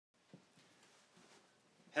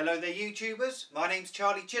Hello there YouTubers, my name's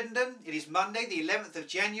Charlie Chittenden. It is Monday the 11th of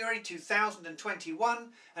January 2021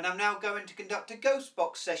 and I'm now going to conduct a ghost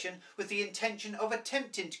box session with the intention of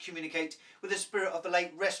attempting to communicate with the spirit of the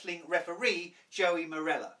late wrestling referee Joey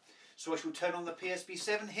Marella. So I shall turn on the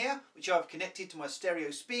PSB7 here, which I've connected to my stereo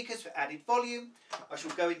speakers for added volume. I shall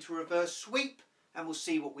go into reverse sweep and we'll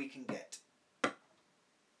see what we can get.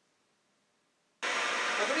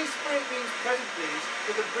 Of any spirit beings present, please,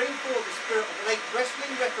 we can bring forward the spirit of the late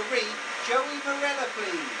wrestling referee, Joey Marella,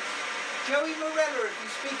 please. Joey Marella, if you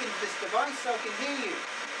speak into this device, I can hear you.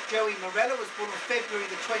 Joey Marella was born on February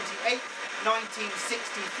the 28th,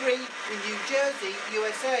 1963 in New Jersey,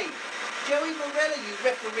 USA. Joey Marella, you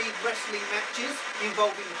refereed wrestling matches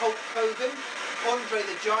involving Hulk Hogan, Andre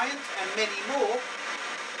the Giant and many more.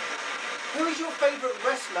 Who is your favourite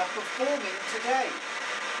wrestler performing today?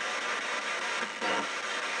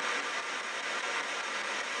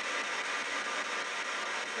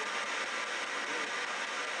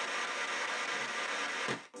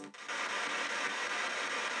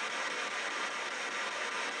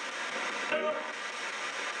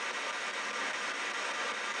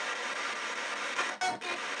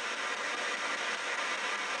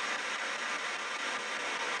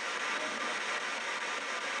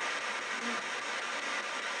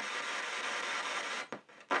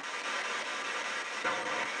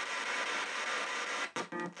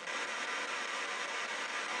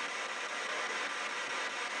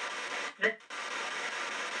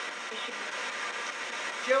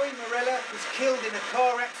 Joey Marella was killed in a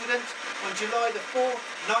car accident on July the 4th,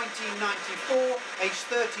 1994, aged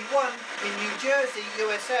 31, in New Jersey,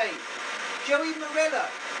 USA. Joey Marella,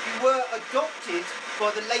 you were adopted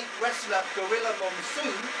by the late wrestler Gorilla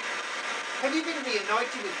Monsoon. Have you been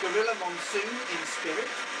reunited with Gorilla Monsoon in spirit?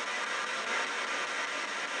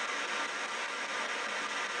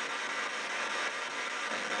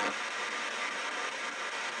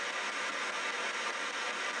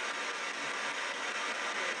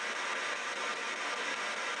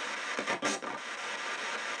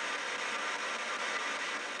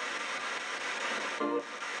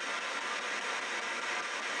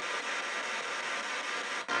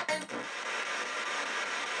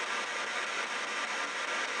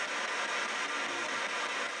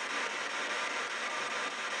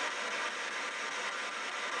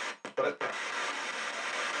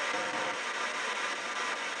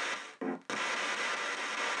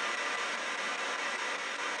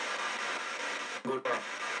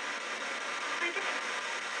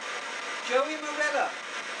 Joey Marella,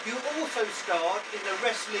 you also starred in the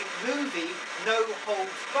wrestling movie No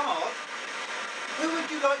Holds Barred. Who would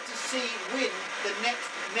you like to see win the next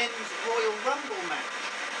Men's Royal Rumble match?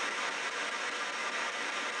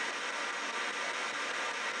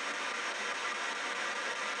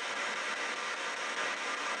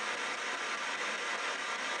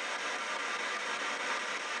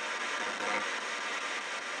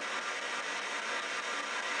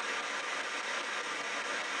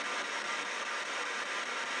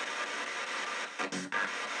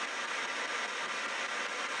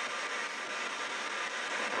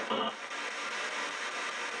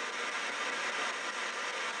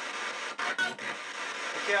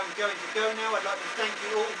 Okay, I'm going to go now. I'd like to thank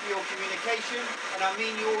you all for your communication, and I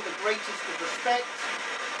mean you all the greatest of respect.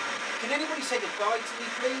 Can anybody say goodbye to me,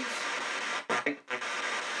 please?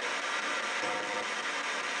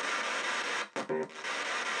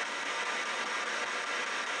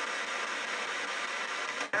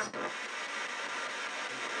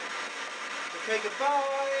 Okay,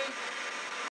 goodbye.